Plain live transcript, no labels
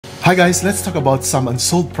Hi guys, let's talk about some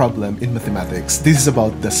unsolved problem in mathematics. This is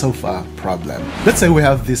about the sofa problem. Let's say we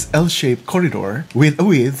have this L-shaped corridor with a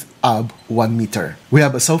width of 1 meter. We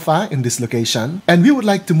have a sofa in this location and we would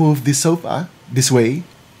like to move this sofa this way,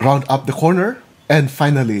 round up the corner, and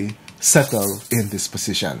finally settle in this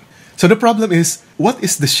position. So the problem is, what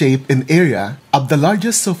is the shape and area of the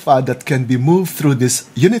largest sofa that can be moved through this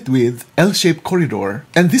unit width L-shaped corridor?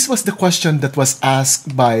 And this was the question that was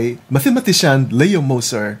asked by mathematician Leo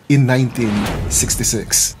Moser in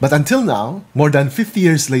 1966. But until now, more than 50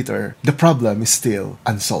 years later, the problem is still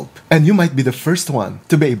unsolved. And you might be the first one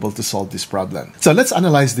to be able to solve this problem. So let's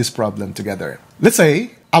analyze this problem together. Let's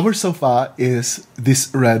say our sofa is this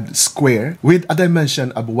red square with a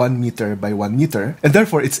dimension of 1 meter by 1 meter, and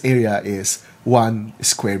therefore its area is 1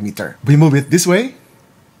 square meter. We move it this way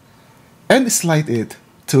and slide it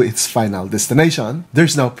to its final destination.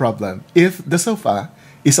 There's no problem if the sofa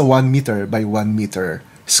is a 1 meter by 1 meter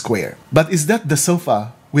square. But is that the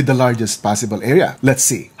sofa with the largest possible area? Let's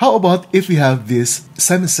see. How about if we have this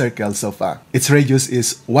semicircle sofa? Its radius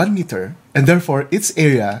is 1 meter, and therefore its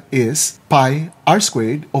area is pi r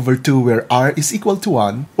squared over 2, where r is equal to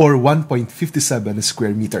 1, or 1.57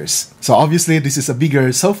 square meters. So obviously this is a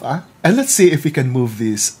bigger sofa, and let's see if we can move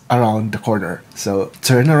this around the corner. So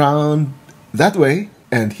turn around that way,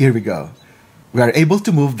 and here we go. We are able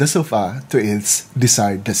to move the sofa to its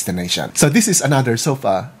desired destination. So this is another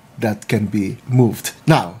sofa that can be moved.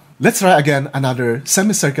 Now, let's try again another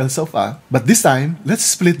semicircle sofa, but this time, let's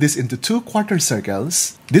split this into 2 quarter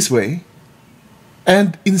circles, this way,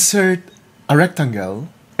 and insert a rectangle,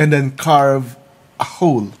 and then carve a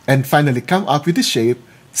hole, and finally come up with a shape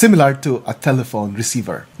similar to a telephone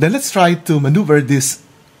receiver. Then let's try to maneuver this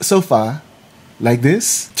sofa like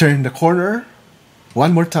this, turn the corner,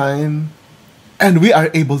 one more time, and we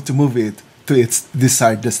are able to move it to its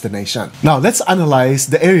desired destination. Now let's analyze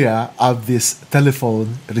the area of this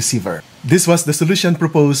telephone receiver. This was the solution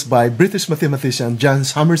proposed by British mathematician John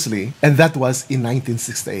Hammersley, and that was in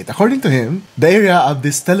 1968. According to him, the area of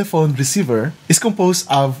this telephone receiver is composed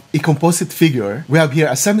of a composite figure. We have here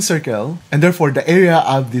a semicircle, and therefore the area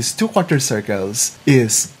of these 2 quarter circles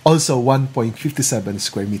is also 1.57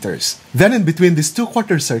 square meters. Then in between these 2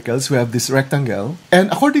 quarter circles, we have this rectangle,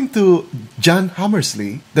 and according to John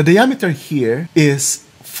Hammersley, the diameter here is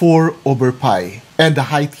 4 over pi, and the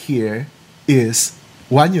height here is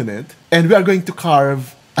 1 unit. And we are going to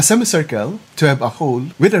carve a semicircle to have a hole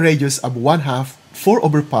with a radius of 1/2 4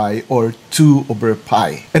 over pi, or 2 over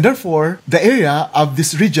pi. And therefore, the area of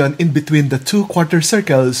this region in between the 2 quarter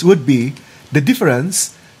circles would be the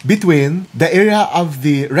difference between the area of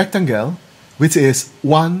the rectangle, which is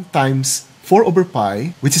 1 times 4 over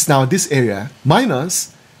pi, which is now this area,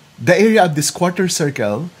 minus the area of this quarter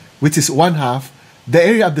circle, which is 1/2 the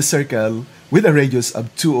area of the circle with a radius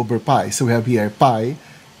of 2 over pi. So we have here pi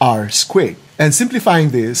r squared. And simplifying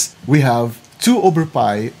this, we have 2 over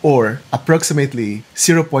pi, or approximately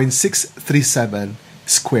 0.637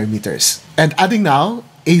 square meters. And adding now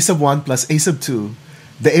a sub 1 plus a sub 2,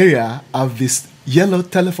 the area of this yellow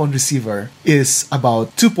telephone receiver is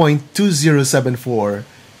about 2.2074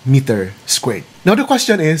 meter squared. Now the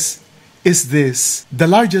question is this the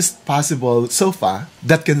largest possible sofa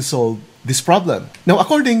that can solve this problem? Now,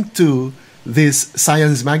 according to this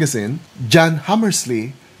science magazine, John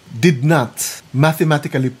Hammersley did not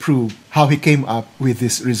mathematically prove how he came up with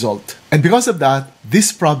this result. And because of that,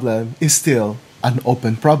 this problem is still an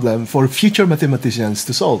open problem for future mathematicians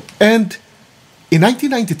to solve. And in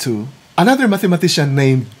 1992, another mathematician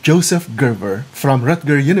named Joseph Gerver from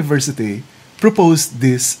Rutgers University proposed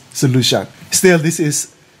this solution. Still, this is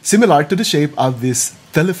similar to the shape of this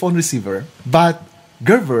telephone receiver, but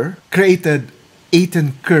Gerver created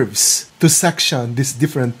 18 curves to section these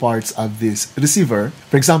different parts of this receiver.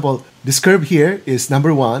 For example, this curve here is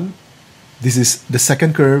number 1. This is the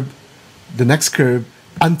second curve, the next curve,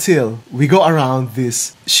 until we go around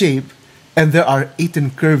this shape, and there are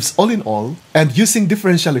 18 curves all in all. And using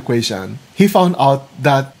differential equation, he found out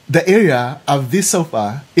that the area of this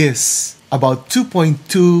sofa is about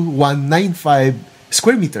 2.2195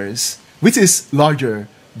 square meters, which is larger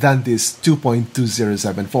than this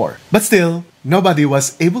 2.2074. But still, nobody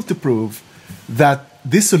was able to prove that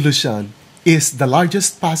this solution is the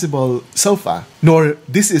largest possible sofa, nor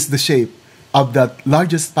this is the shape of that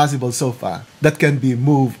largest possible sofa that can be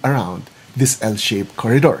moved around this L-shaped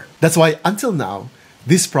corridor. That's why until now,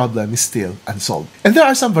 this problem is still unsolved. And there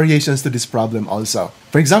are some variations to this problem also.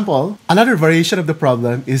 For example, another variation of the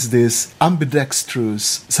problem is this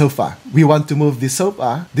ambidextrous sofa. We want to move this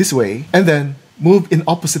sofa this way, and then move in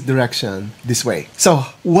opposite direction this way. So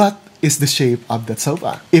what is the shape of that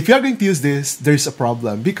sofa. If you are going to use this, there's a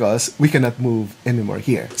problem because we cannot move anymore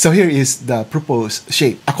here. So here is the proposed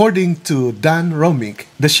shape. According to Dan Romick,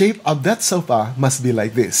 the shape of that sofa must be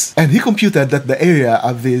like this. And he computed that the area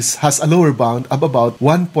of this has a lower bound of about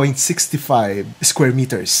 1.65 square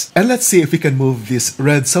meters. And let's see if we can move this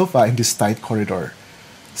red sofa in this tight corridor.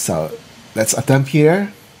 So let's attempt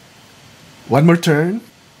here. One more turn.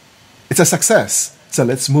 It's a success. So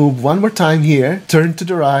let's move one more time here, turn to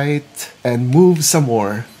the right, and move some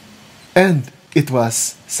more. And it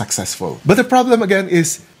was successful. But the problem again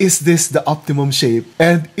is this the optimum shape?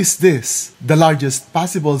 And is this the largest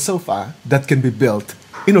possible sofa that can be built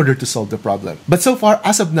in order to solve the problem? But so far,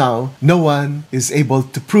 as of now, no one is able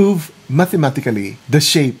to prove mathematically the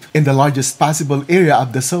shape in the largest possible area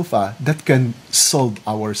of the sofa that can solve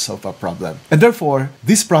our sofa problem. And therefore,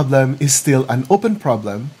 this problem is still an open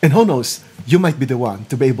problem, and who knows, you might be the one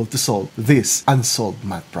to be able to solve this unsolved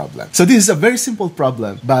math problem. So this is a very simple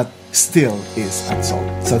problem, but still is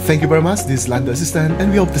unsolved. So thank you very much. This is Lando Assistant,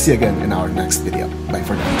 and we hope to see you again in our next video. Bye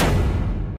for now.